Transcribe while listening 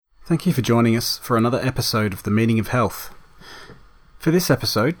Thank you for joining us for another episode of The Meaning of Health. For this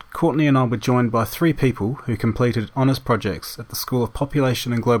episode, Courtney and I were joined by three people who completed honours projects at the School of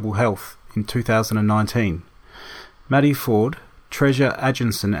Population and Global Health in 2019. Maddie Ford, Treasure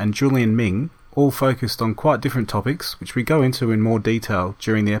Agenson and Julian Ming all focused on quite different topics which we go into in more detail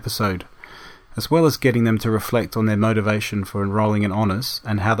during the episode, as well as getting them to reflect on their motivation for enrolling in honours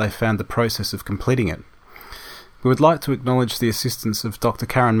and how they found the process of completing it. We would like to acknowledge the assistance of Dr.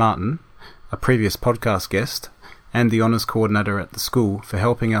 Karen Martin, a previous podcast guest, and the Honours Coordinator at the school for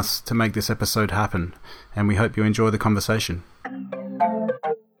helping us to make this episode happen, and we hope you enjoy the conversation.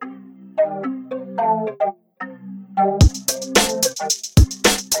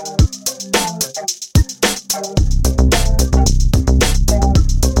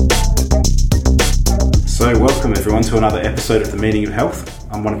 So welcome everyone to another episode of The Meaning of Health.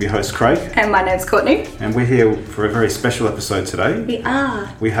 I'm one of your hosts, Craig. And my name's Courtney. And we're here for a very special episode today. We are.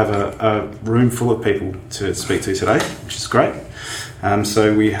 We have a room full of people to speak to today, which is great.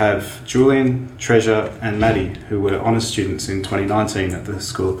 So we have Julian, Treasure and Maddie, who were honours students in 2019 at the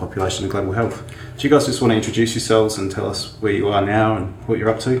School of Population and Global Health. Do you guys just want to introduce yourselves and tell us where you are now and what you're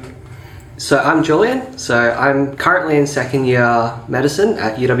up to? So I'm Julian. So I'm currently in second year medicine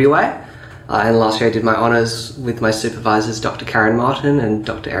at UWA. And last year I did my honours with my supervisors, Dr. Karen Martin and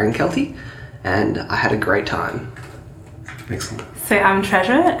Dr. Erin Kelty, and I had a great time. Excellent. So I'm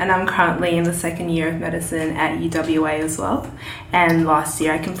Treasure, and I'm currently in the second year of medicine at UWA as well. And last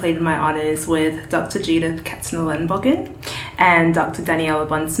year I completed my honours with Dr. Judith Katzenellenbogen and Dr. Daniela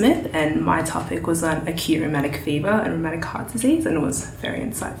Bunn-Smith, and my topic was on acute rheumatic fever and rheumatic heart disease, and it was very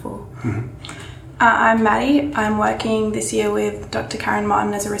insightful. Mm-hmm. I'm Maddie. I'm working this year with Dr. Karen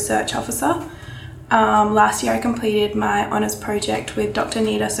Martin as a research officer. Last year I completed my honours project with Dr.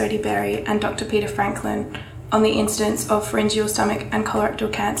 Nita Sodi-Berry and Dr. Peter Franklin on the incidence of pharyngeal, stomach and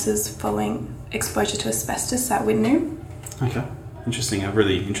colorectal cancers following exposure to asbestos at Whitney. Okay, interesting. A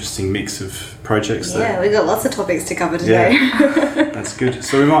really interesting mix of projects there. Yeah, we've got lots of topics to cover today. Yeah, that's good.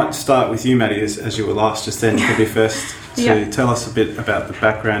 So we might start with you, Maddie, as you were last just then. You could be first to tell us a bit about the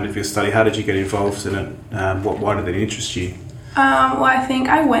background of your study. How did you get involved in it? Why did it interest you? Well, I think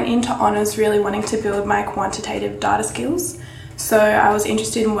I went into honours really wanting to build my quantitative data skills. So I was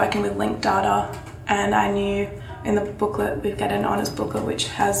interested in working with linked data, and I knew in the booklet, we've got an honours booklet which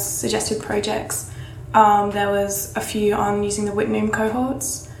has suggested projects. There was a few on using the Whitney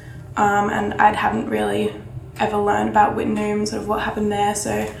cohorts, and I hadn't really ever learned about Whitney, sort of what happened there.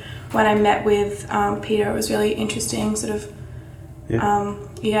 So when I met with Peter, it was really interesting, sort of, Do you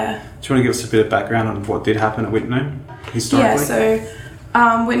want to give us a bit of background on what did happen at Whitney historically? Yeah,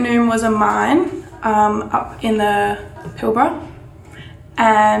 so Whitney was a mine up in the Pilbara,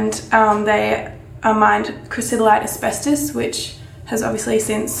 and they mined crucidolite asbestos, which has obviously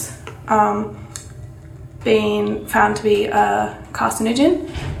since been found to be a carcinogen.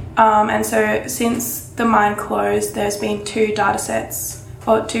 And so since the mine closed, there's been two data sets,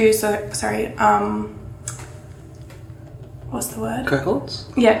 what's the word? Cohorts?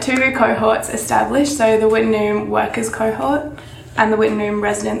 Yeah, two cohorts established. So the Whitney workers cohort and the Whitney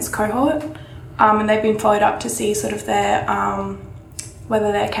residents cohort. And they've been followed up to see sort of their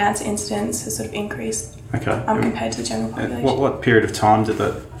whether their cancer incidence has sort of increased compared to the general population. What period of time did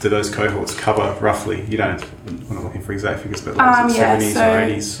those cohorts cover roughly? You don't, we're not looking for exact figures, but was it 70s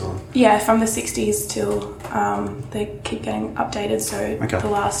or 80s? Or? Yeah, from the 60s till they keep getting updated. So the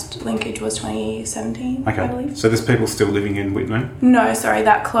last linkage was 2017, I believe. So there's people still living in Whitney? No, sorry,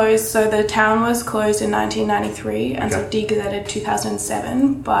 that closed. So the town was closed in 1993 and so degazetted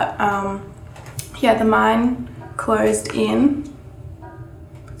 2007. But the mine closed in.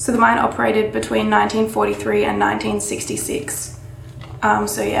 So the mine operated between 1943 and 1966.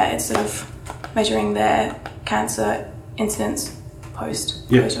 It's sort of measuring their cancer incidence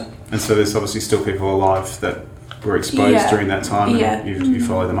post-closure. And so there's obviously still people alive that were exposed during that time, and you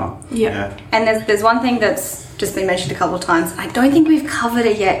follow them up. Yeah. And there's one thing that's just been mentioned a couple of times. I don't think we've covered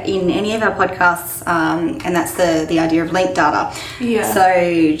it yet in any of our podcasts, and that's the idea of linked data. Yeah.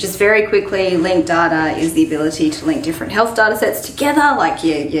 So just very quickly, linked data is the ability to link different health data sets together, like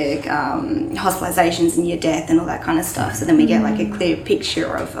your hospitalizations and your death and all that kind of stuff. So then we get like a clear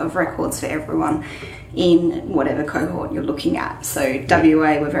picture of records for everyone in whatever cohort you're looking at. So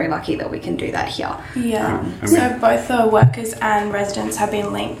WA, we're very lucky that we can do that here. Yeah. So both the workers and residents have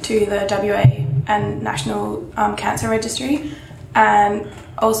been linked to the WA and National Cancer Registry, and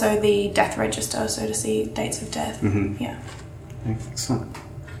also the death register, so to see dates of death. Mm-hmm. Yeah. Excellent.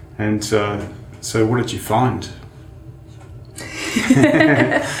 And so what did you find?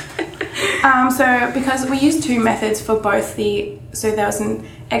 So because we used two methods for both there was an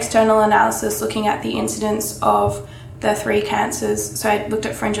external analysis looking at the incidence of the 3 cancers. So I looked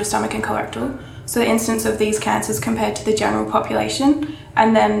at pharyngeal, stomach and colorectal. So the incidence of these cancers compared to the general population.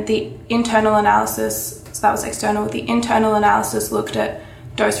 And then the internal analysis, so that was external. The internal analysis looked at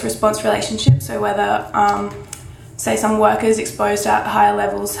dose-response relationship. So whether, say, some workers exposed at higher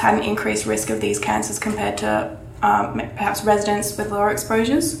levels had an increased risk of these cancers compared to perhaps residents with lower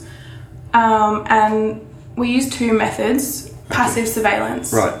exposures. And we used 2 methods, passive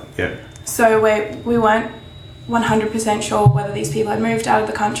surveillance. Right, yeah. So we weren't 100% sure whether these people had moved out of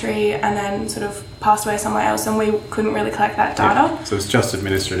the country and then sort of passed away somewhere else, and we couldn't really collect that data. Yeah. So it's just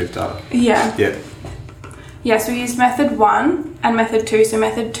administrative data. Yeah. Yeah. Yeah, so we used method 1 and method 2. So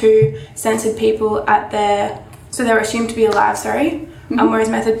method 2 censored people at their... So they were assumed to be alive, sorry. Whereas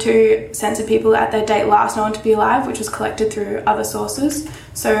method 2 censored people at their date last known to be alive, which was collected through other sources.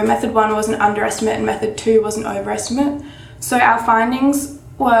 So method 1 was an underestimate and method 2 was an overestimate. So our findings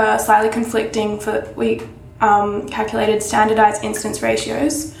were slightly conflicting. We calculated standardized incidence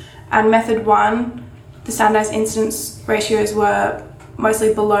ratios, and method 1, the standardized incidence ratios were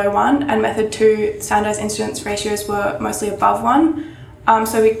mostly below 1, and method 2, standardized incidence ratios were mostly above 1.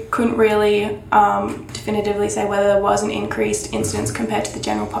 So we couldn't really definitively say whether there was an increased incidence compared to the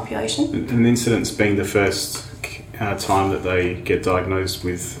general population. An incidence being the first time that they get diagnosed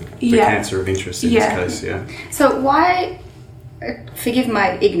with the cancer of interest in this case, yeah. So why, forgive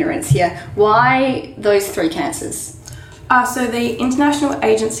my ignorance here, why those 3 cancers? So the International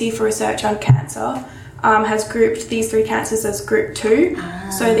Agency for Research on Cancer has grouped these 3 cancers as group 2.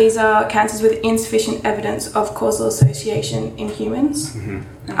 So these are cancers with insufficient evidence of causal association in humans.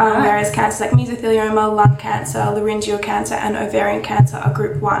 Whereas cancers like mesothelioma, lung cancer, laryngeal cancer and ovarian cancer are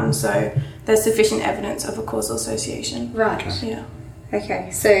group 1. So there's sufficient evidence of a causal association. Right. Okay. Yeah.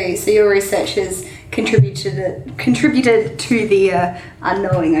 Okay, so your research has contributed to the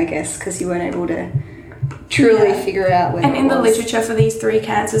unknowing, I guess, because you weren't able to truly figure out whether. And in the literature for these 3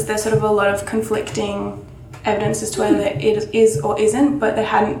 cancers, there's sort of a lot of conflicting evidence as to whether it is or isn't, but they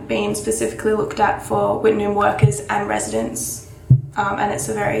hadn't been specifically looked at for Wittenoom workers and residents. And it's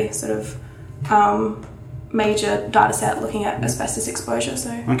a very sort of major data set looking at asbestos exposure.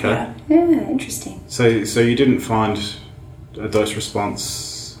 So Okay. Yeah, interesting. So you didn't find a dose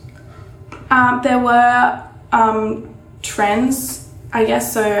response? There were trends, I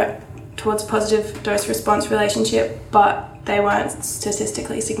guess, so towards positive dose response relationship, but they weren't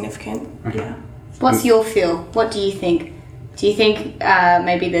statistically significant. Okay. Yeah. What's your feel? What do you think? Do you think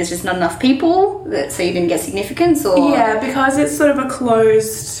maybe there's just not enough people so you didn't get significance? Or Yeah, because it's sort of a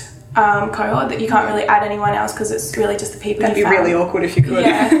closed cohort that you can't really add anyone else because it's really just the people That'd you be found. really awkward if you could.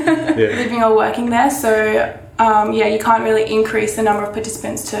 Yeah, Yeah. living or working there. So you can't really increase the number of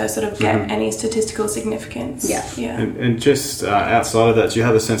participants to sort of get any statistical significance. Yeah. Yeah. And just outside of that, do you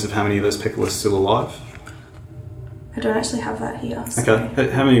have a sense of how many of those people are still alive? I don't actually have that here. So. Okay.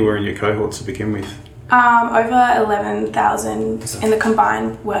 How many were in your cohort to begin with? Over 11,000 in the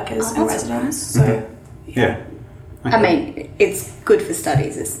combined workers and residents. So Yeah. Okay. I mean, it's good for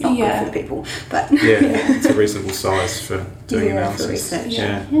studies. It's not good for the people, but Yeah, it's a reasonable size for doing for analysis. research.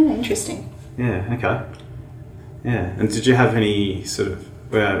 Yeah. Yeah, interesting. Yeah, okay. Yeah, and did you have any sort of,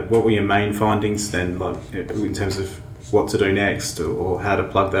 what were your main findings then, like in terms of what to do next or how to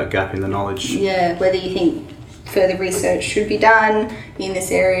plug that gap in the knowledge? Yeah, whether you think further research should be done in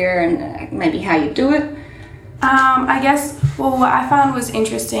this area and maybe how you do it? I guess, well, what I found was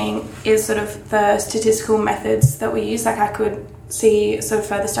interesting is sort of the statistical methods that we use. Like I could see sort of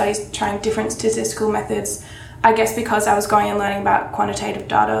further studies trying different statistical methods, I guess because I was going and learning about quantitative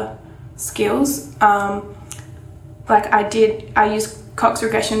data skills. I used Cox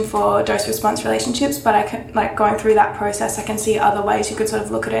regression for dose-response relationships, but I can, like going through that process, I can see other ways you could sort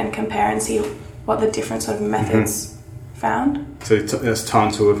of look at it and compare and see what the different sort of methods found. So that's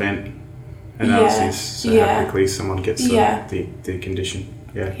time to event analysis, so how quickly someone gets the condition.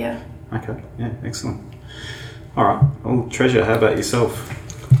 Yeah. Yeah. Okay, yeah, excellent. All right, well, Treasure, how about yourself?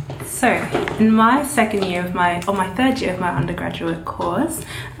 So, in my third year of my undergraduate course,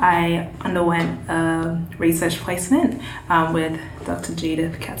 I underwent a research placement with Dr.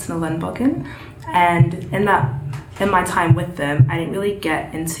 Judith Katzner-Lenbogen, and in my time with them, I didn't really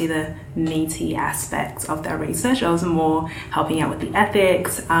get into the meaty aspects of their research. I was more helping out with the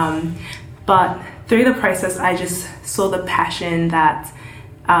ethics, but through the process, I just saw the passion that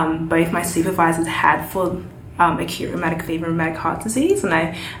both my supervisors had for acute rheumatic fever and rheumatic heart disease, and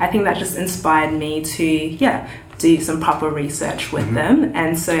I think that just inspired me to do some proper research with them.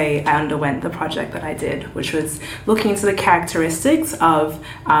 And so I underwent the project that I did, which was looking into the characteristics of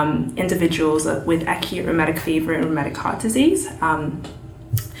individuals with acute rheumatic fever and rheumatic heart disease,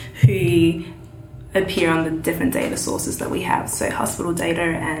 who appear on the different data sources that we have, so hospital data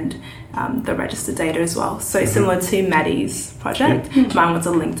and the register data as well. So similar to Maddie's project, mine was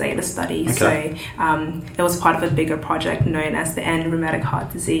a linked data study. Okay. So it was part of a bigger project known as the End Rheumatic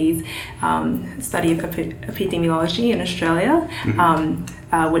Heart Disease Study of Epidemiology in Australia,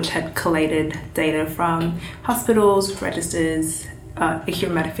 which had collated data from hospitals, registers, acute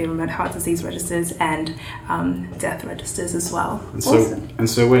rheumatic fever, rheumatic heart disease registers, and death registers as well. And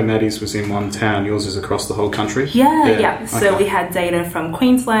so where Maddie's was in one town, yours is across the whole country? Yeah. So we had data from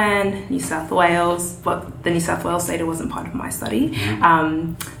Queensland, New South Wales, but the New South Wales data wasn't part of my study.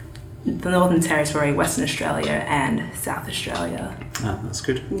 The Northern Territory, Western Australia, and South Australia. Oh, that's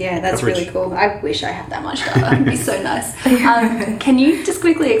good. Yeah, that's Coverage. Really cool. I wish I had that much data. It'd be so nice. Can you just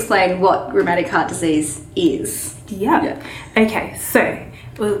quickly explain what rheumatic heart disease is? Yeah. Okay, so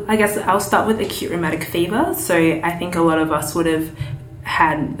I guess I'll start with acute rheumatic fever. So I think a lot of us would have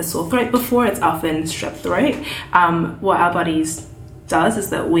had a sore throat before. It's often strep throat. What our bodies does is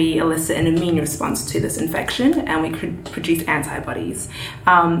that we elicit an immune response to this infection, and we could produce antibodies.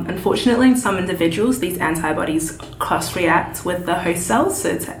 Unfortunately, in some individuals, these antibodies cross-react with the host cells, so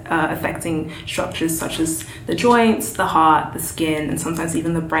it's affecting structures such as the joints, the heart, the skin, and sometimes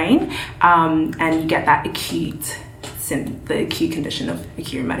even the brain, and you get that acute condition of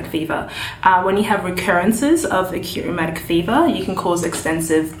acute rheumatic fever. When you have recurrences of acute rheumatic fever, you can cause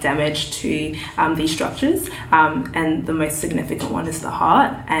extensive damage to these structures, and the most significant one is the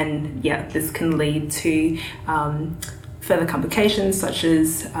heart, and this can lead to further complications such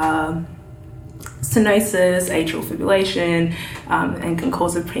as stenosis, atrial fibrillation, and can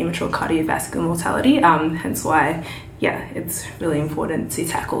cause a premature cardiovascular mortality, hence why it's really important to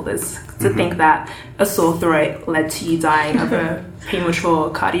tackle this. To think that a sore throat led to you dying of a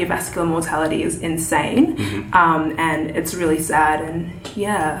premature cardiovascular mortality is insane, and it's really sad, and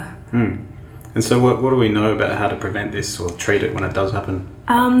And so what do we know about how to prevent this or treat it when it does happen?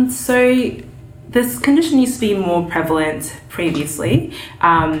 So this condition used to be more prevalent previously.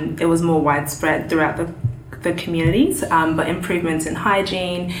 It was more widespread throughout the communities, but improvements in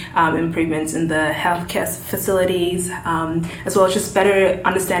hygiene, improvements in the healthcare facilities, as well as just better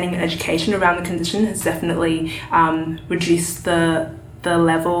understanding and education around the condition has definitely reduced the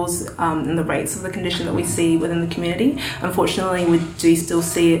levels and the rates of the condition that we see within the community. Unfortunately, we do still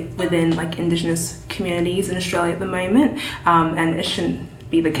see it within Indigenous communities in Australia at the moment, and it shouldn't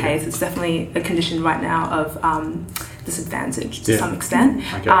be the case. It's definitely a condition right now of disadvantage to some extent.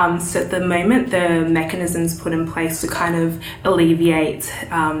 Okay. So at the moment, the mechanisms put in place to kind of alleviate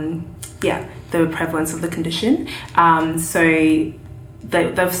the prevalence of the condition. So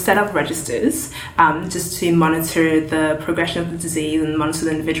they've set up registers just to monitor the progression of the disease and monitor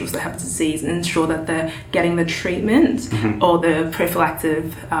the individuals that have the disease and ensure that they're getting the treatment or the prophylactic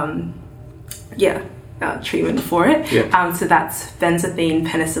treatment for it. So that's benzathine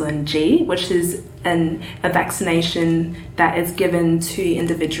penicillin G, which is a vaccination that is given to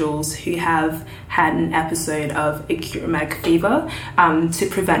individuals who have had an episode of acute rheumatic fever to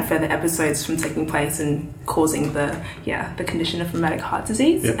prevent further episodes from taking place and causing the condition of rheumatic heart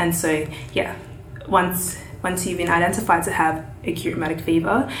disease. And so once you've been identified to have acute rheumatic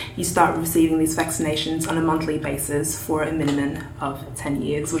fever, you start receiving these vaccinations on a monthly basis for a minimum of 10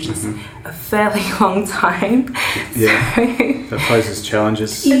 years, which is a fairly long time. That poses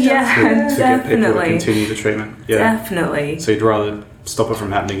challenges to definitely. get people to continue the treatment. Definitely. So you'd rather stop it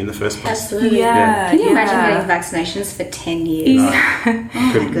from happening in the first place. Absolutely. Can you imagine getting vaccinations for 10 years? Oh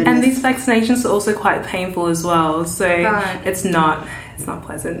my goodness. And these vaccinations are also quite painful as well, so it's not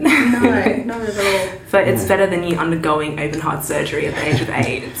pleasant. No, not at all. But it's better than you undergoing open heart surgery at the age of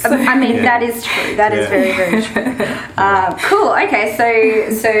 8. So. I mean, that is true. That is very, very true. Cool. Okay,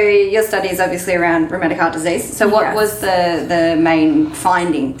 so your study is obviously around rheumatic heart disease. So what was the main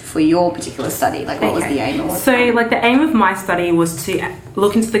finding for your particular study? What was the aim? So the aim of my study was to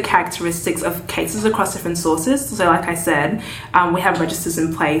look into the characteristics of cases across different sources. So like I said, we have registers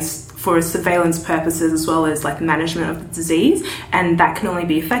in place for surveillance purposes as well as management of the disease, and that can only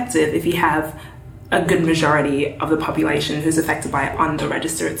be effective if you have a good majority of the population who's affected by it on the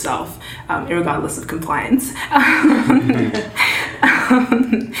register itself, irregardless of compliance.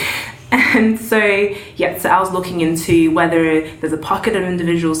 And so I was looking into whether there's a pocket of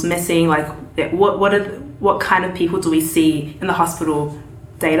individuals missing, what kind of people do we see in the hospital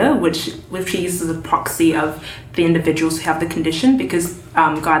data, which uses a proxy of the individuals who have the condition, because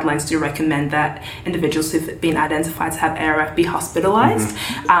guidelines do recommend that individuals who've been identified to have ARF be hospitalised,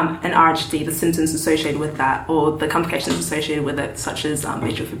 and RHD, the symptoms associated with that or the complications associated with it, such as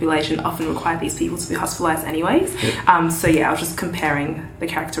atrial fibrillation, often require these people to be hospitalised anyways. So yeah, I was just comparing the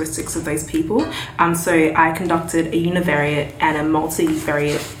characteristics of those people. So I conducted a univariate and a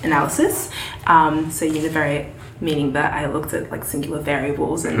multivariate analysis. So univariate meaning that I looked at like singular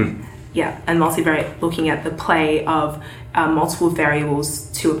variables and and multivariate looking at the play of multiple variables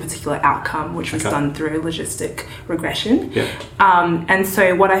to a particular outcome, which was done through a logistic regression. And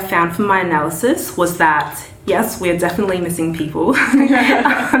so what I found from my analysis was that, yes, we are definitely missing people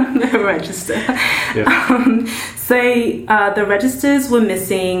on the register. So the registers were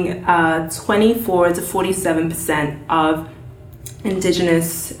missing 24 to 47% of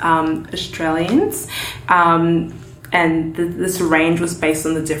Indigenous Australians, and this range was based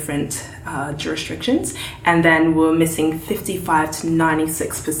on the different jurisdictions, and then we're missing 55 to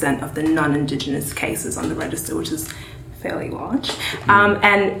 96% of the non-Indigenous cases on the register, which is fairly large.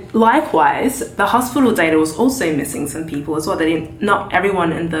 And likewise, the hospital data was also missing some people as well. Not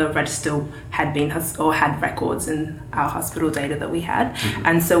everyone in the register had been or had records in our hospital data that we had.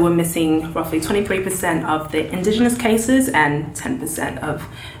 And so we're missing roughly 23% of the Indigenous cases and 10% of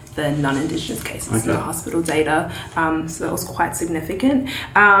the non-Indigenous cases in the hospital data. So that was quite significant.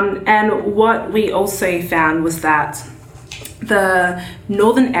 And what we also found was that the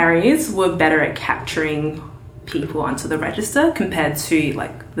northern areas were better at capturing people onto the register compared to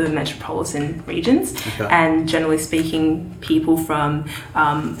like the metropolitan regions, and generally speaking, people from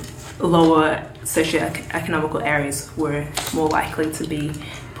lower socioeconomical areas were more likely to be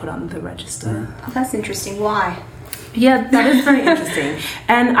put on the register. Oh, that's interesting. Why? Yeah, that is very interesting.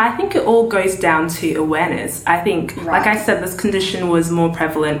 And I think it all goes down to awareness. I think, like I said, this condition was more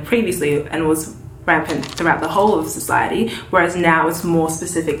prevalent previously and was rampant throughout the whole of society, whereas now it's more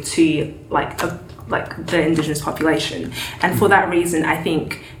specific to like the Indigenous population. And for that reason, I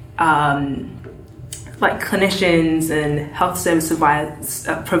think like clinicians and health service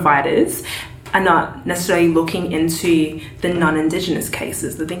providers are not necessarily looking into the non-Indigenous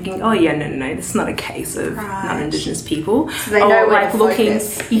cases. They're thinking, oh yeah, no, this is not a case of non-Indigenous people. So they know where to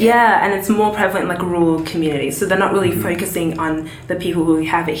focus. And it's more prevalent in like rural communities. So they're not really focusing on the people who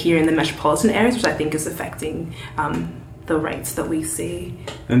have it here in the metropolitan areas, which I think is affecting the rates that we see.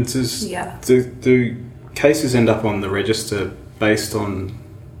 And do cases end up on the register based on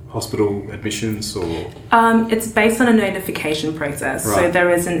hospital admissions, or it's based on a notification process, so there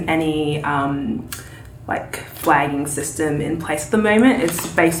isn't any like flagging system in place at the moment. It's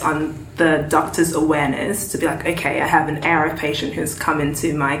based on the doctor's awareness to be like, okay, I have an ARF patient who's come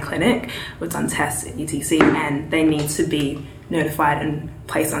into my clinic, we've done tests at UTC, and they need to be notified and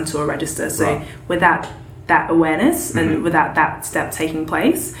placed onto a register. So without that awareness and without that step taking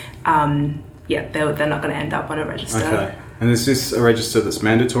place, they're not going to end up on a register. And is this a register that's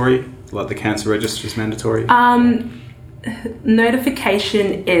mandatory, like the cancer register is mandatory?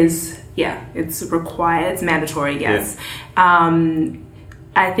 Notification is, it's required, it's mandatory, yes. I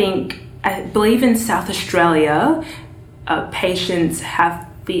believe in South Australia, patients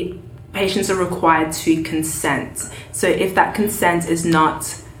are required to consent. So if that consent is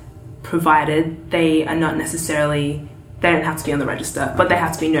not provided, they don't have to be on the register, but they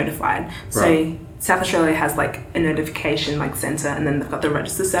have to be notified. So South Australia has like a notification like centre, and then they've got the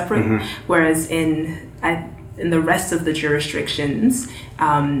register separate. Whereas in the rest of the jurisdictions,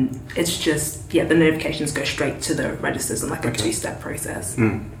 it's just the notifications go straight to the registers in like a two-step process.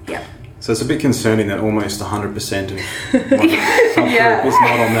 So it's a bit concerning that almost 100% of my subgroup is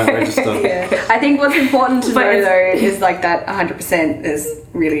not on that register. I think what's important to know though is like that 100%. There's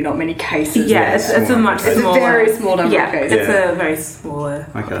really not many cases. It's a much smaller. It's a very small number of cases. It's a very smaller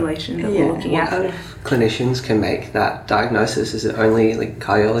population that we're looking at. What kind of clinicians can make that diagnosis? Is it only like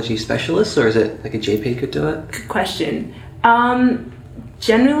cardiology specialists, or is it like a GP could do it? Good question.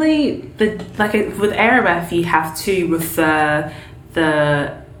 Generally, with ARF, you have to refer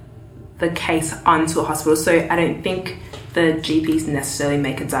the case onto a hospital. So I don't think the GPs necessarily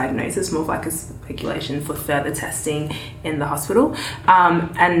make a diagnosis, more of like a speculation for further testing in the hospital.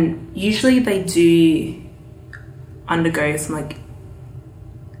 And usually they do undergo some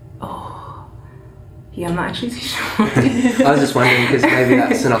I'm not actually too sure. I was just wondering, because maybe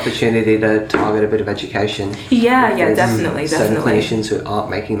that's an opportunity to target a bit of education. Definitely. Certain clinicians who aren't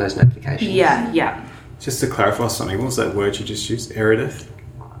making those notifications. Just to clarify something, what was that word you just used? Eridith?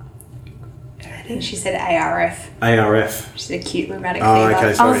 think she said ARF. ARF. Which is acute rheumatic Oh, fever.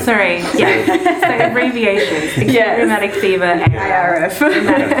 okay, sorry. Oh, sorry. Yeah. So abbreviations. Acute rheumatic fever, ARF.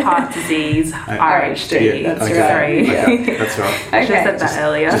 rheumatic heart disease, RHD. Yeah, That's okay. right. Okay, that's right. I should have said that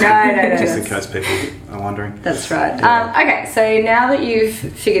earlier. No. Just in case people are wondering. That's right. Okay, so now that you've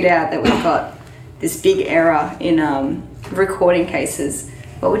figured out that we've got this big error in recording cases,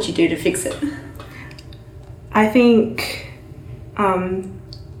 what would you do to fix it? I think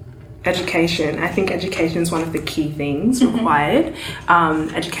education. I think education is one of the key things required.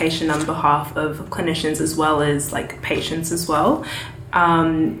 Education on behalf of clinicians as well as like patients as well.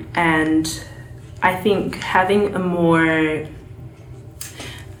 And I think having a more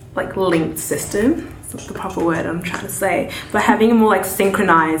like linked system, that's not the proper word I'm trying to say, but having a more like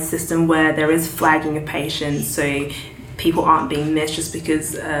synchronized system where there is flagging of patients so people aren't being missed just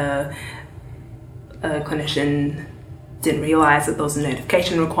because a clinician didn't realise that there was a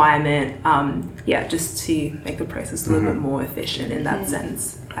notification requirement. Just to make the process a little bit more efficient in that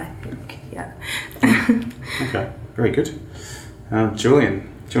sense, I think, Okay, very good. Julian,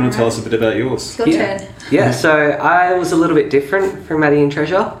 do you want to tell us a bit about yours? Your turn. Yeah, so I was a little bit different from Maddie and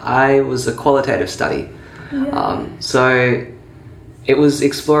Treasure. I was a qualitative study. So it was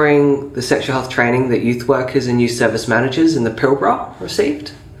exploring the sexual health training that youth workers and youth service managers in the Pilbara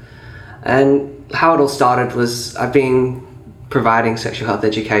received. And how it all started was I've been providing sexual health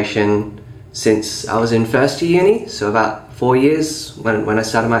education since I was in first year uni, so about 4 years when I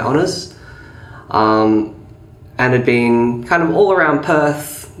started my honours. And had been kind of all around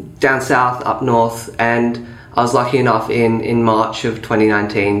Perth, down south, up north, and I was lucky enough in March of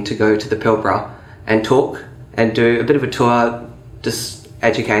 2019 to go to the Pilbara and talk and do a bit of a tour, just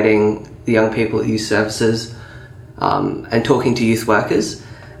educating the young people at youth services and talking to youth workers.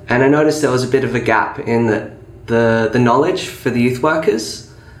 And I noticed there was a bit of a gap in the knowledge for the youth workers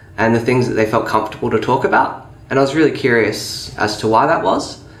and the things that they felt comfortable to talk about. And I was really curious as to why that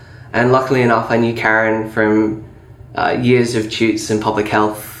was. And luckily enough, I knew Karen from years of tutes and public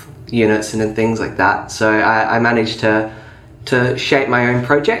health units and things like that. So I managed to shape my own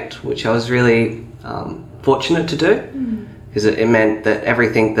project, which I was really fortunate to do, because it meant that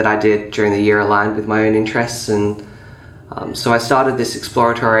everything that I did during the year aligned with my own interests. And so I started this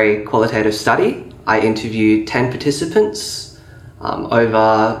exploratory qualitative study. I interviewed 10 participants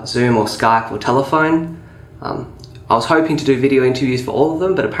over Zoom or Skype or telephone. I was hoping to do video interviews for all of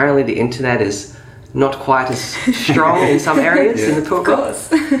them, but apparently the internet is not quite as strong in some areas in the Pilbara.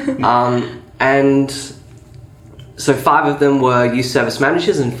 And so 5 of them were youth service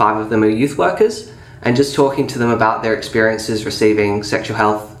managers and 5 of them are youth workers, and just talking to them about their experiences receiving sexual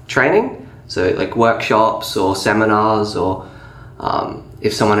health training, so like workshops or seminars, or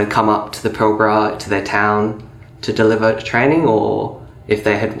if someone had come up to the Pilbara, to their town to deliver training, or if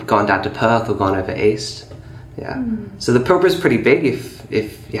they had gone down to Perth or gone over east. So the Pilbara is pretty big.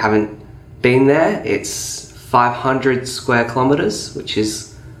 If you haven't been there, it's 500 square kilometres, which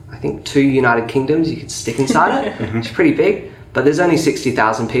is I think 2 United Kingdoms you could stick inside it. It's pretty big, but there's only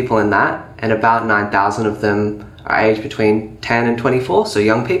 60,000 people in that, and about 9,000 of them are aged between 10 and 24, so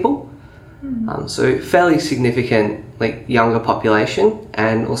young people. So fairly significant, like younger population,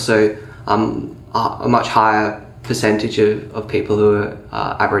 and also a much higher percentage of people who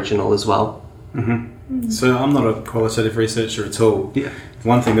are Aboriginal as well. So I'm not a qualitative researcher at all.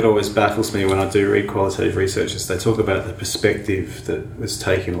 One thing that always baffles me when I do read qualitative research is they talk about the perspective that was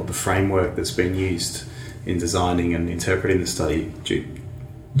taken, or the framework that's been used in designing and interpreting the study.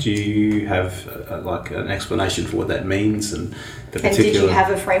 Do you have an explanation for what that means and the particular? And did you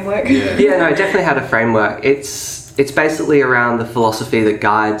have a framework? Yeah, no, I definitely had a framework. It's basically around the philosophy that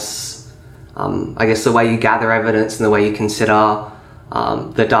guides, I guess, the way you gather evidence and the way you consider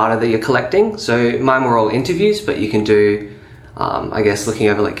the data that you're collecting. So mine were all interviews, but you can do, I guess, looking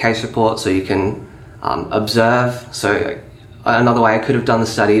over like case reports, or you can observe. So another way I could have done the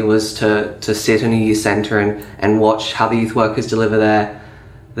study was to sit in a youth centre and watch how the youth workers deliver their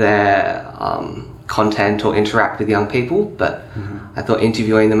content or interact with young people. But I thought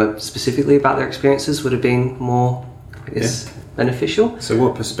interviewing them specifically about their experiences would have been more, I guess, beneficial. So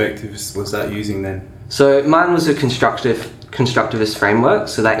what perspectives was that using then? So mine was a constructivist framework,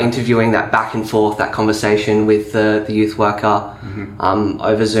 so that interviewing, that back and forth, that conversation with the youth worker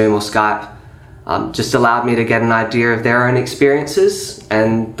over Zoom or Skype just allowed me to get an idea of their own experiences,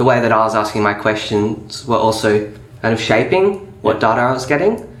 and the way that I was asking my questions were also kind of shaping what data I was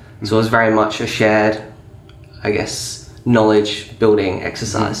getting. So it was very much a shared, I guess, knowledge building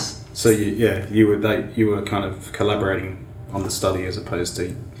exercise. So you were kind of collaborating on the study as opposed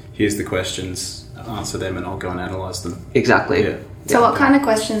to here's the questions, answer them, and I'll go and analyse them. Exactly. So what kind of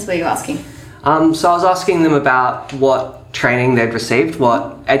questions were you asking? So I was asking them about what training they'd received,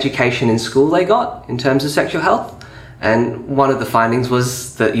 what education in school they got in terms of sexual health. And one of the findings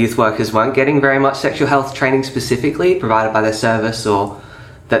was that youth workers weren't getting very much sexual health training specifically provided by their service, or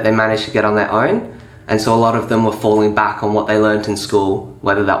that they managed to get on their own. And so a lot of them were falling back on what they learnt in school,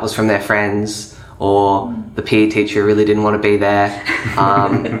 whether that was from their friends or the PE teacher really didn't want to be there.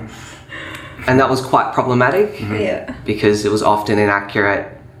 And that was quite problematic because it was often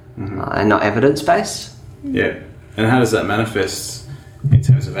inaccurate and not evidence-based. Yeah. And how does that manifest in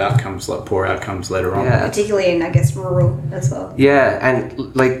terms of outcomes, like poor outcomes later on? Yeah. Particularly in, I guess, rural as well. Yeah,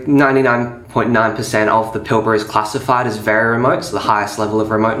 and like 99.9% of the Pilbara is classified as very remote, so the highest level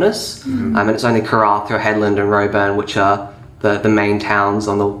of remoteness. And it's only Karratha, Headland and Roebourne, which are the main towns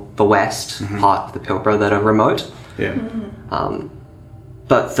on the west part of the Pilbara that are remote. Yeah.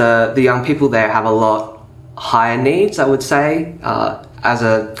 But the young people there have a lot higher needs, I would say, as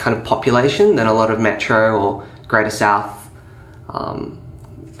a kind of population than a lot of metro or greater south,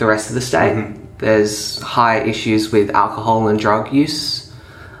 the rest of the state. There's high issues with alcohol and drug use,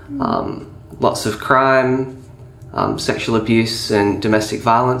 lots of crime, sexual abuse and domestic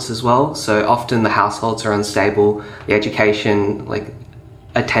violence as well. So often the households are unstable, the education, like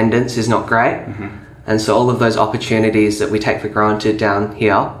attendance is not great. And so all of those opportunities that we take for granted down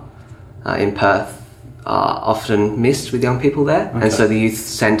here in Perth are often missed with young people there. And so the youth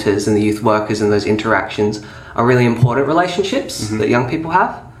centres and the youth workers and those interactions are really important relationships that young people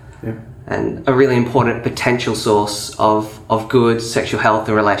have, and a really important potential source of good sexual health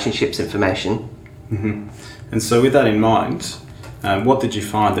and relationships information. And so with that in mind, what did you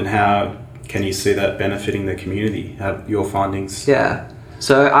find, and how can you see that benefiting the community? Your findings? Yeah,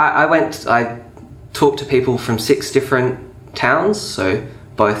 so I talked to people from 6 different towns, so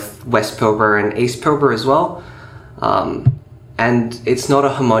both West Pilbara and East Pilbara as well, and it's not a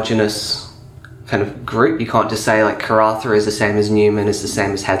homogenous kind of group. You can't just say like Karratha is the same as Newman, is the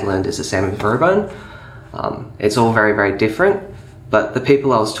same as Headland, is the same as Roebourne. It's all very, very different. But the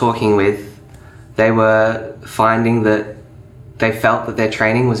people I was talking with, they were finding that they felt that their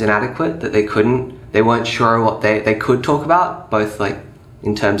training was inadequate, that they weren't sure what they could talk about, both like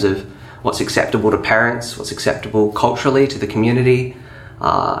in terms of what's acceptable to parents, what's acceptable culturally to the community,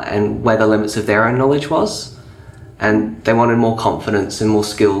 and where the limits of their own knowledge was. And they wanted more confidence and more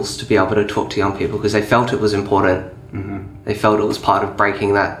skills to be able to talk to young people because they felt it was important. They felt it was part of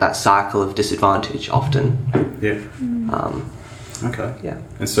breaking that cycle of disadvantage often. Yeah. Okay. Yeah.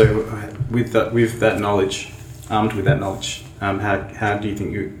 And so with that knowledge, armed with that knowledge, how do you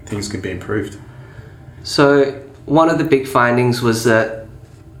think things could be improved? So one of the big findings was that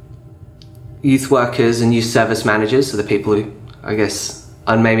youth workers and youth service managers, so the people who, I guess,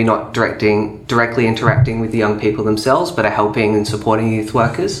 are maybe not directly interacting with the young people themselves, but are helping and supporting youth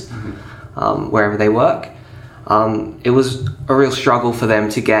workers wherever they work. It was a real struggle for them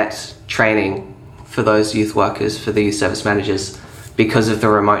to get training for those youth workers, for the youth service managers, because of the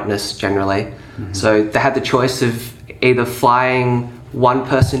remoteness generally. So they had the choice of either flying one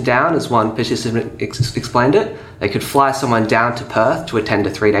person down, as one participant explained it. They could fly someone down to Perth to attend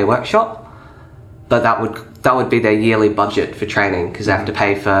a 3-day workshop, but that would be their yearly budget for training because they have to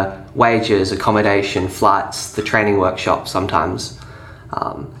pay for wages, accommodation, flights, the training workshop sometimes.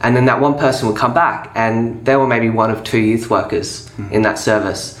 And then that one person would come back and they were maybe one of 2 youth workers in that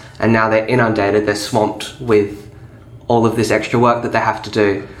service, and now they're inundated, they're swamped with all of this extra work that they have to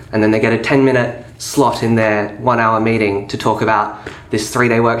do, and then they get a 10-minute slot in their 1-hour meeting to talk about this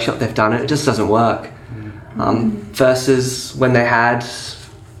 3-day workshop they've done, and it just doesn't work. Versus when they had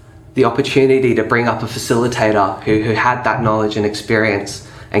the opportunity to bring up a facilitator who had that knowledge and experience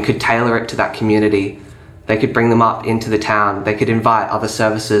and could tailor it to that community. They could bring them up into the town. They could invite other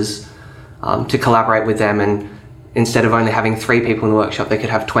services to collaborate with them, and instead of only having 3 people in the workshop, they could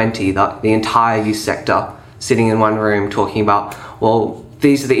have 20, the entire youth sector sitting in one room talking about, well,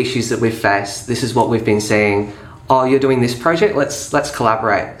 these are the issues that we've faced, this is what we've been seeing, oh, you're doing this project, let's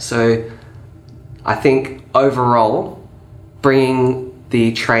collaborate. So I think overall, bringing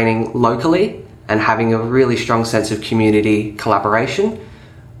the training locally and having a really strong sense of community collaboration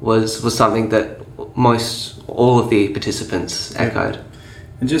was something that all of the participants echoed.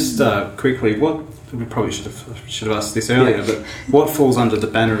 And just quickly, we probably should have asked this earlier, but what falls under the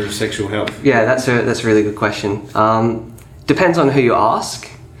banner of sexual health? Yeah, that's a really good question. Depends on who you ask.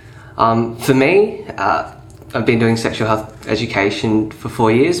 For me, I've been doing sexual health education for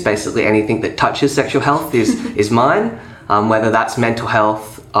 4 years. Basically anything that touches sexual health is mine, whether that's mental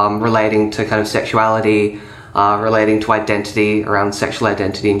health, relating to kind of sexuality, relating to identity, around sexual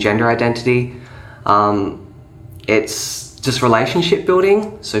identity and gender identity. It's just relationship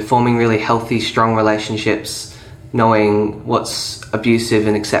building, so forming really healthy, strong relationships, knowing what's abusive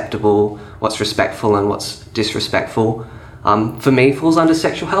and acceptable, what's respectful and what's disrespectful, for me falls under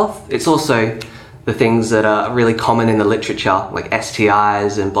sexual health. It's also the things that are really common in the literature, like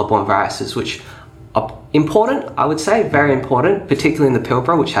STIs and bloodborne viruses, which are important, I would say, very important, particularly in the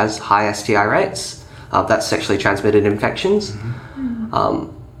Pilbara, which has high STI rates. That's sexually transmitted infections.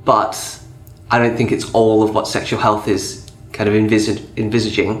 But I don't think it's all of what sexual health is kind of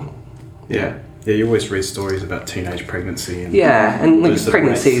envisaging. Yeah, you always read stories about teenage pregnancy. And and like,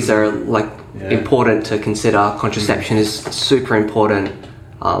 pregnancies are important to consider. Contraception is super important.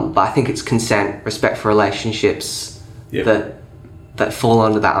 But I think it's consent, respect for relationships that fall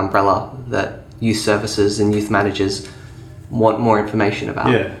under that umbrella that youth services and youth managers want more information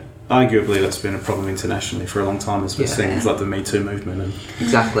about. Yeah, arguably that's been a problem internationally for a long time, as we're seeing with like the Me Too movement and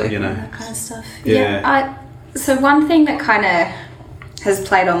exactly, that kind of stuff. So one thing that kind of has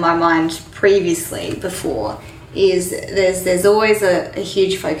played on my mind before is there's always a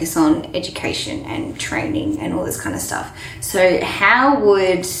huge focus on education and training and all this kind of stuff. So how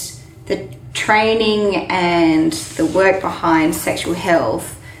would the training and the work behind sexual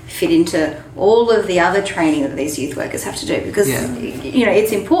health fit into all of the other training that these youth workers have to do? Because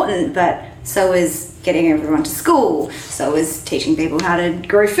it's important, but so is getting everyone to school, so is teaching people how to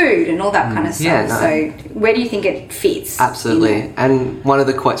grow food and all that kind of stuff. So where do you think it fits? Absolutely. And one of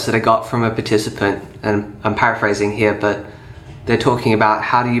the quotes that I got from a participant, and I'm paraphrasing here, but they're talking about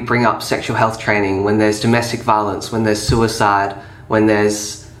how do you bring up sexual health training when there's domestic violence, when there's suicide, when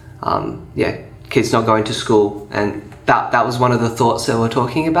there's kids not going to school. And that was one of the thoughts they were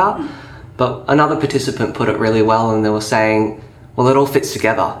talking about. But another participant put it really well, and they were saying, well, it all fits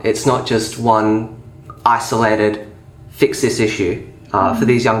together. It's not just one isolated, fix this issue. For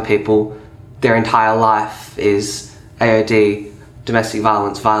these young people, their entire life is AOD, domestic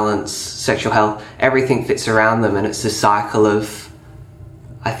violence, sexual health. Everything fits around them, and it's this cycle of,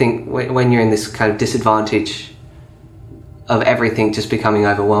 I think, when you're in this kind of disadvantage of everything just becoming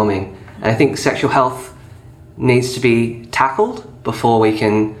overwhelming. And I think sexual health needs to be tackled before we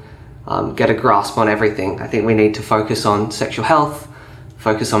can get a grasp on everything. I think we need to focus on sexual health,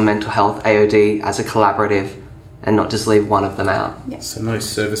 focus on mental health, AOD as a collaborative, and not just leave one of them out. So no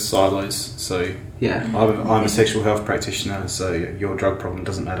service silos. So I'm a sexual health practitioner, so your drug problem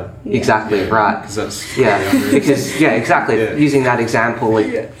doesn't matter. Exactly, right. Because that's exactly. Using that example,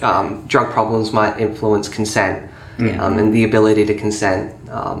 drug problems might influence consent and the ability to consent.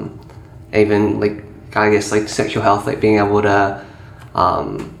 Even sexual health, like being able to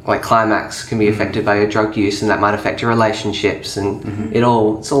climax can be affected by your drug use, and that might affect your relationships, and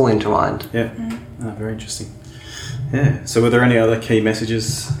it's all intertwined. Very interesting. So were there any other key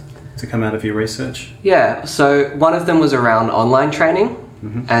messages to come out of your research? So one of them was around online training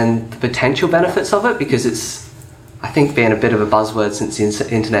and the potential benefits of it, because it's, I think, been a bit of a buzzword since the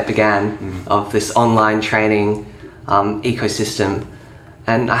internet began, of this online training ecosystem.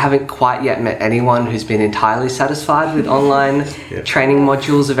 And I haven't quite yet met anyone who's been entirely satisfied with online training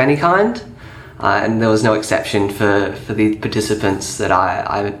modules of any kind. And there was no exception for the participants that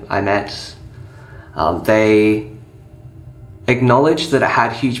I met. They acknowledged that it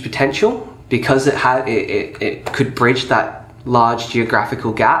had huge potential because it could bridge that large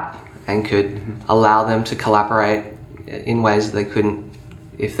geographical gap and could allow them to collaborate in ways that they couldn't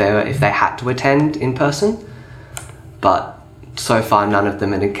if they had to attend in person. But so far, none of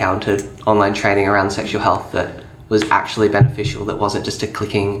them had encountered online training around sexual health that was actually beneficial, that wasn't just a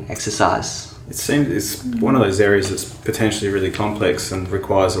clicking exercise. It seems it's one of those areas that's potentially really complex and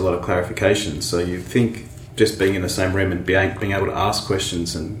requires a lot of clarification. So you think just being in the same room and being able to ask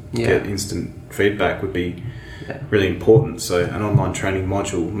questions and get instant feedback would be really important. So an online training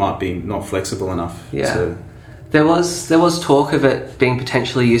module might be not flexible enough. There was talk of it being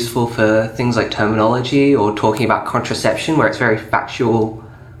potentially useful for things like terminology or talking about contraception, where it's very factual,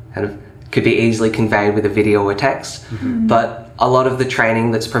 kind of could be easily conveyed with a video or text. But a lot of the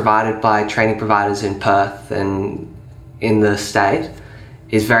training that's provided by training providers in Perth and in the state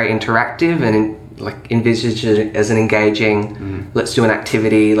is very interactive and envisaged as an engaging, let's do an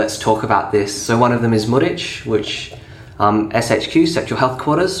activity, let's talk about this. So one of them is Muditch, which SHQ, Sexual Health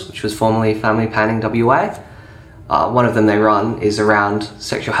Quarters, which was formerly Family Planning WA. One of them they run is around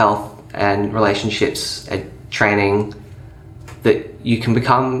sexual health and relationships, training that you can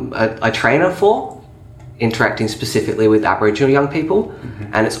become a trainer for, interacting specifically with Aboriginal young people,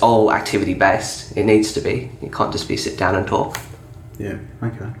 and it's all activity based. It needs to be. It can't just be sit down and talk.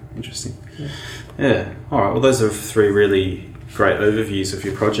 Okay, interesting. All right, well those are 3 really great overviews of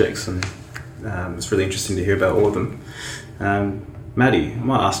your projects, and it's really interesting to hear about all of them. Maddie, I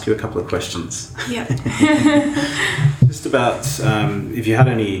might ask you a couple of questions. Yeah. Just about if you had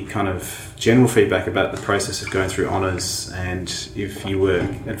any kind of general feedback about the process of going through honours, and if you were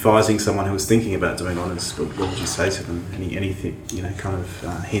advising someone who was thinking about doing honours, what would you say to them? Anything, kind of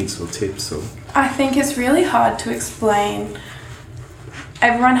hints or tips? Or I think it's really hard to explain.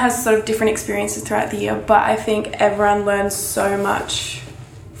 Everyone has sort of different experiences throughout the year, but I think everyone learns so much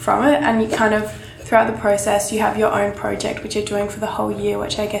from it, and you kind of, throughout the process, you have your own project which you're doing for the whole year,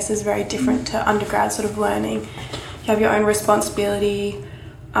 which I guess is very different to undergrad sort of learning. You have your own responsibility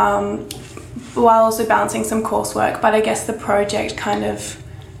while also balancing some coursework, but I guess the project kind of,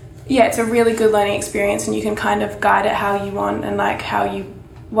 it's a really good learning experience, and you can kind of guide it how you want, and like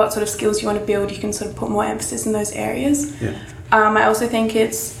what sort of skills you want to build, you can sort of put more emphasis in those areas. Yeah. I also think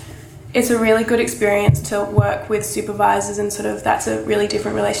it's a really good experience to work with supervisors, and sort of that's a really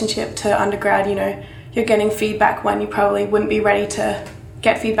different relationship to undergrad. You're getting feedback when you probably wouldn't be ready to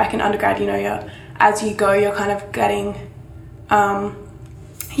get feedback in undergrad. As you go, you're kind of getting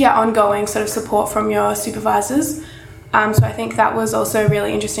ongoing sort of support from your supervisors. So I think that was also a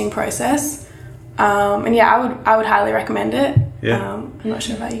really interesting process. I would highly recommend it. Yeah. I'm not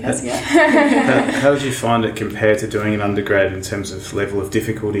sure about you guys yet. How did you find it compared to doing an undergrad in terms of level of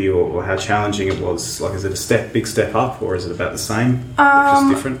difficulty, or how challenging it was? Like, is it a big step up, or is it about the same, just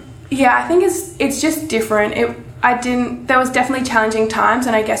different? Yeah, I think it's just different. There was definitely challenging times,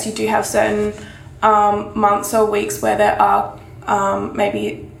 and I guess you do have certain months or weeks where there are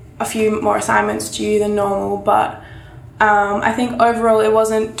maybe a few more assignments due than normal, but I think overall it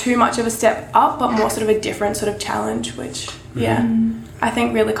wasn't too much of a step up, but more sort of a different sort of challenge, which, I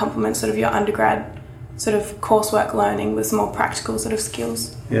think really complements sort of your undergrad sort of coursework learning with some more practical sort of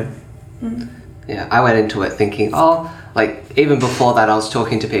skills. Yeah. Yeah, I went into it thinking, even before that I was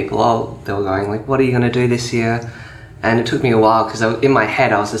talking to people, they were going like, what are you going to do this year? And it took me a while, because in my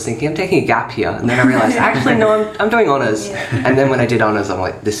head I was just thinking, I'm taking a gap year, and then I realised, actually no, I'm doing honours. And then when I did honours, I'm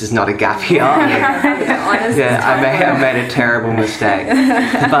like, this is not a gap year. I made a terrible mistake.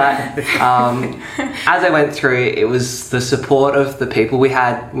 But as I went through, it was the support of the people we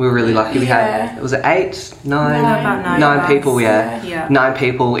had. We were really lucky. We had, was it 9 people? Yeah, 9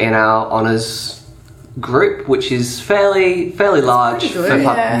 people in our honours group, which is fairly large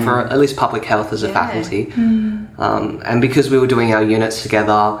for at least public health as a faculty. And because we were doing our units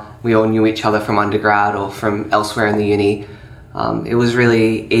together, we all knew each other from undergrad or from elsewhere in the uni. It was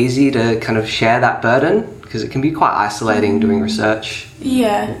really easy to kind of share that burden, because it can be quite isolating doing research.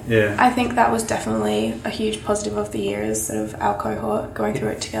 Yeah. I think that was definitely a huge positive of the year, is sort of our cohort going through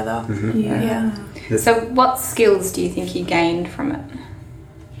it together. So what skills do you think you gained from it?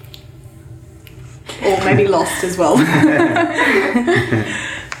 Or maybe lost as well?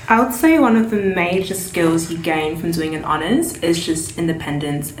 I would say one of the major skills you gain from doing an honours is just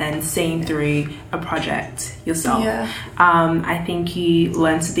independence and seeing through a project yourself. I think you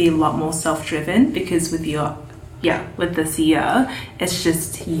learn to be a lot more self-driven, because with this year, it's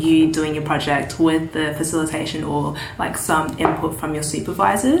just you doing your project with the facilitation or like some input from your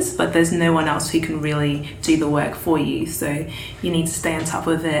supervisors, but there's no one else who can really do the work for you. So you need to stay on top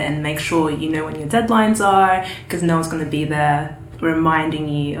of it and make sure you know when your deadlines are, because no one's going to be there reminding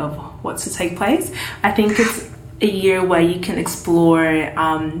you of what's to take place. I think it's a year where you can explore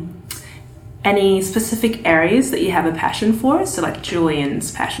any specific areas that you have a passion for. So like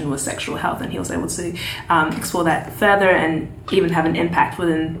Julian's passion was sexual health, and he was able to explore that further and even have an impact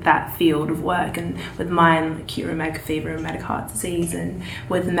within that field of work. And with mine, acute rheumatic fever, rheumatic heart disease, and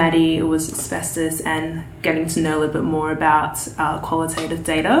with Maddie it was asbestos and getting to know a little bit more about qualitative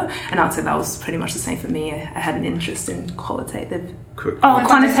data. And I'd say that was pretty much the same for me. I had an interest in quantitative.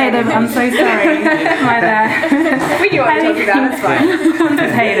 Quantitative, I'm so sorry. My bad. We knew what you're talking about, it's fine.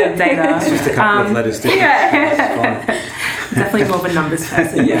 Quantitative data. It's just a couple of letters different. Definitely more of a numbers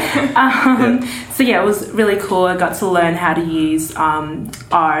person. So it was really cool. I got to learn how to use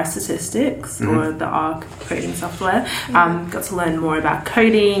R statistics or the R coding software. Got to learn more about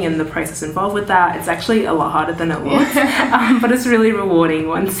coding and the process involved with that. It's actually a lot harder than it looks, but it's really rewarding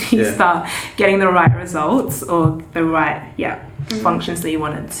once you start getting the right results or the right functions that you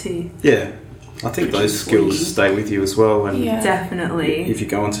wanted to. Yeah. I think those skills stay with you as well. And definitely. If you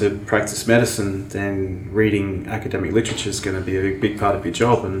go on to practice medicine, then reading academic literature is going to be a big part of your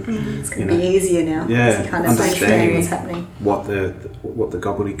job. And it's going to be easier now. Yeah, kind of understanding what's happening. What the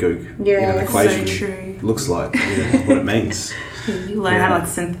gobbledygook equation looks like, what it means. You learn how to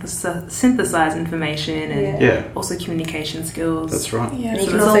synthesize information and also communication skills. That's right. Yeah. And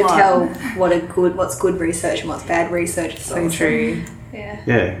you can also tell what's good research and what's bad research. So true.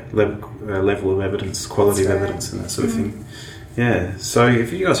 level of evidence, quality of evidence, and that sort of thing. Yeah. So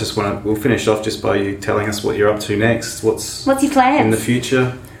if you guys just want to, we'll finish off just by you telling us what you're up to next. What's your plan in the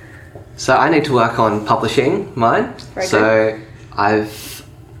future? So I need to work on publishing mine. Very good. I've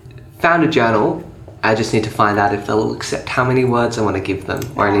found a journal. I just need to find out if they'll accept how many words I want to give them,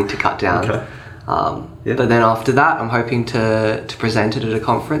 or I need to cut down. Okay. But then after that, I'm hoping to present it at a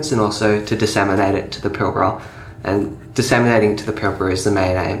conference and also to disseminate it to the Pilbara. And disseminating to the Pilbara is the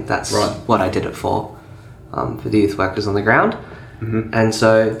main aim. That's what I did it for the youth workers on the ground. Mm-hmm. And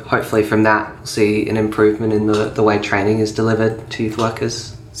so hopefully from that, we'll see an improvement in the way training is delivered to youth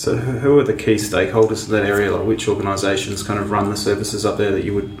workers. So who are the key stakeholders in that area? Like which organisations kind of run the services up there that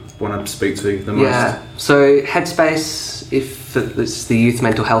you would want to speak to the most? Yeah, so Headspace, if it's the youth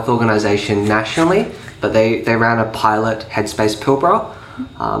mental health organisation nationally, but they ran a pilot Headspace Pilbara,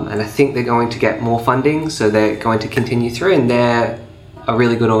 and I think they're going to get more funding, so they're going to continue through, and they're a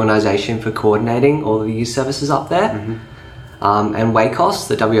really good organisation for coordinating all of the youth services up there. Mm-hmm. And WACOS,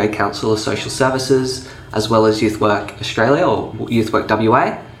 the WA Council of Social Services, as well as Youth Work Australia or Youth Work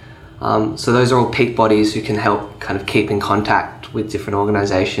WA. So those are all peak bodies who can help kind of keep in contact with different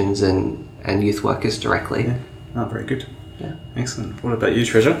organisations and youth workers directly. Yeah. Oh, very good. Yeah. Excellent. What about you,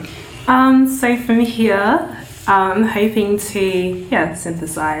 Treasure? So from here, I'm hoping to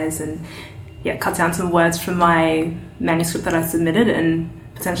synthesise and cut down some words from my manuscript that I submitted and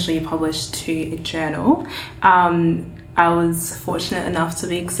potentially publish to a journal. I was fortunate enough to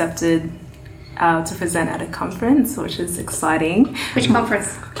be accepted to present at a conference, which is exciting. Which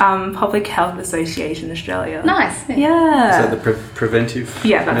conference? Public Health Association Australia. Nice. Yeah. Is that the preventive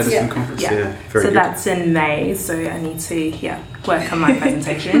medicine conference? Yeah. Very good. That's in May, so I need to work on my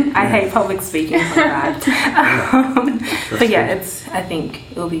presentation. I hate public speaking so bad. I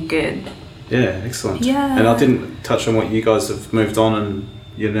think it'll be good. Yeah, excellent. Yeah. And I didn't touch on what you guys have moved on and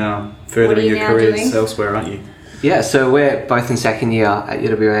you're now furthering your careers elsewhere, aren't you? Yeah, so we're both in second year at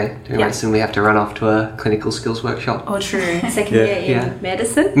UWA doing medicine. We have to run off to a clinical skills workshop. Oh, true. Second year in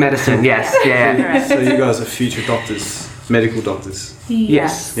medicine? Medicine, yes. Yeah. So you guys are future doctors, medical doctors?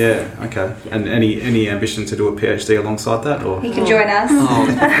 Yes. Yeah, okay. And any ambition to do a PhD alongside that? Or You can join us.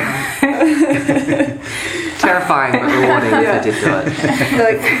 Terrifying but rewarding if I did do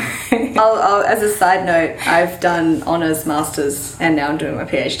it. I'll, as a side note, I've done honours, masters, and now I'm doing my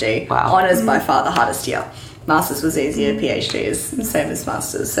PhD. Wow. Honours by far the hardest year. Masters was easier, PhD is the same as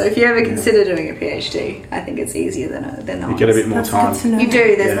masters. So if you ever consider doing a PhD, I think it's easier than honours. You get a bit more time. You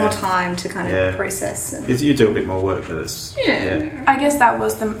do. There's more time to kind of process. And you do a bit more work, but it's I guess that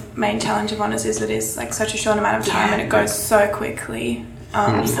was the main challenge of honours, is it is like such a short amount of time and it goes so quickly.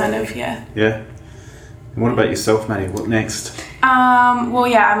 Yeah. And what about yourself, Maddie? What next? I'm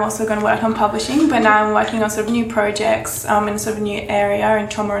also going to work on publishing, but now I'm working on sort of new projects in a sort of new area in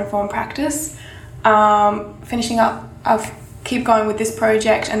trauma-informed practice. Finishing up, I'll keep going with this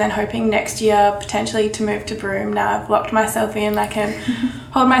project and then hoping next year potentially to move to Broome. Now I've locked myself in, I can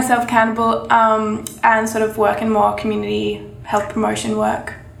hold myself accountable and sort of work in more community health promotion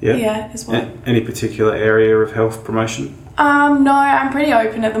work. As well. Any particular area of health promotion? No, I'm pretty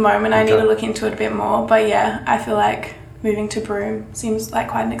open at the moment. I need to look into it a bit more, but I feel like moving to Broome seems like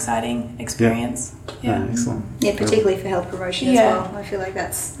quite an exciting experience. Yeah. Excellent. Yeah, particularly for health promotion as well. I feel like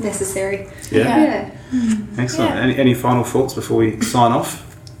that's necessary. Yeah. Excellent. Yeah. Any final thoughts before we sign off?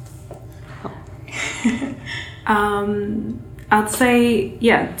 I'd say,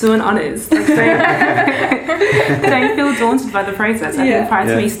 doing honours. Like, don't feel daunted by the process. I think prior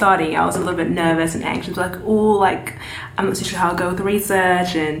to me starting, I was a little bit nervous and anxious. I'm not too sure how I'll go with the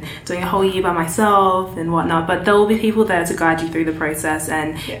research and doing a whole year by myself and whatnot. But there will be people there to guide you through the process,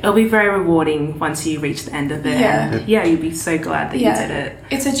 and it'll be very rewarding once you reach the end of it. And you'll be so glad that you did it.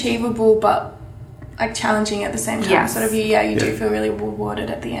 It's achievable, but like challenging at the same time. Sort of, you do feel really rewarded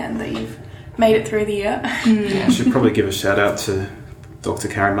at the end that you've made it through the year. I should probably give a shout out to Dr.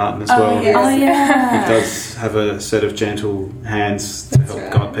 Karen Martin as well. Yes. Who does have a set of gentle hands to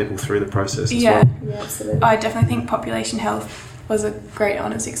help guide people through the process as well. Yeah, absolutely. I definitely think population health was a great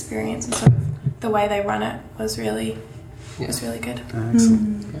honours experience, and sort of the way they run it was really good.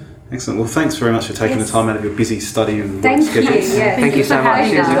 Excellent. Well, thanks very much for taking the time out of your busy study and work schedules. Thank you so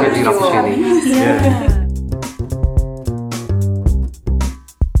much. It's a good opportunity.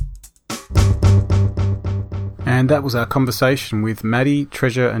 And that was our conversation with Maddie,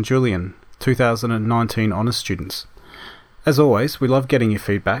 Treasure and Julian, 2019 honours students. As always, we love getting your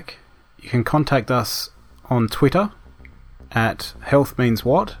feedback. You can contact us on Twitter at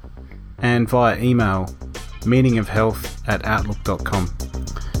healthmeanswhat and via email meaningofhealth@outlook.com.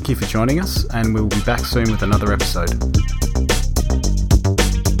 Thank you for joining us, and we'll be back soon with another episode.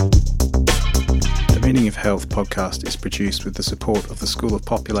 Meaning of Health podcast is produced with the support of the School of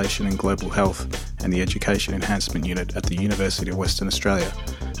Population and Global Health and the Education Enhancement Unit at the University of Western Australia.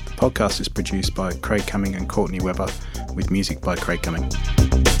 The podcast is produced by Craig Cumming and Courtney Webber, with music by Craig Cumming.